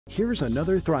Here's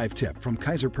another Thrive tip from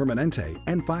Kaiser Permanente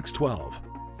and Fox 12.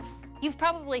 You've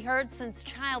probably heard since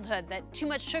childhood that too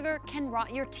much sugar can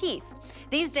rot your teeth.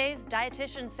 These days,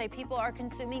 dietitians say people are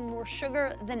consuming more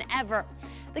sugar than ever.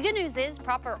 The good news is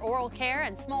proper oral care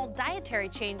and small dietary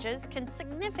changes can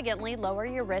significantly lower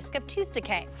your risk of tooth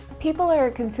decay. People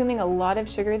are consuming a lot of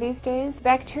sugar these days.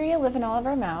 Bacteria live in all of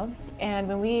our mouths, and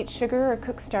when we eat sugar or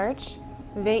cooked starch,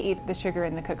 they eat the sugar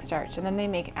in the cooked starch, and then they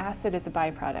make acid as a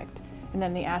byproduct. And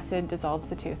then the acid dissolves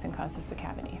the tooth and causes the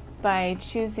cavity. By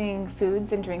choosing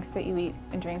foods and drinks that you eat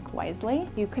and drink wisely,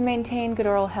 you can maintain good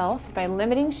oral health by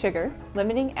limiting sugar,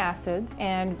 limiting acids,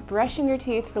 and brushing your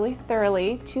teeth really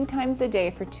thoroughly 2 times a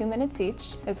day for 2 minutes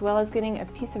each, as well as getting a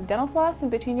piece of dental floss in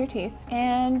between your teeth,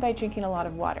 and by drinking a lot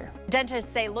of water.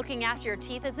 Dentists say looking after your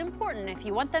teeth is important if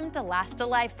you want them to last a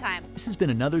lifetime. This has been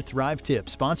another Thrive tip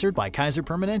sponsored by Kaiser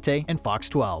Permanente and Fox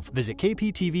 12. Visit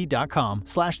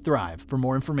kptv.com/thrive for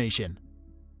more information.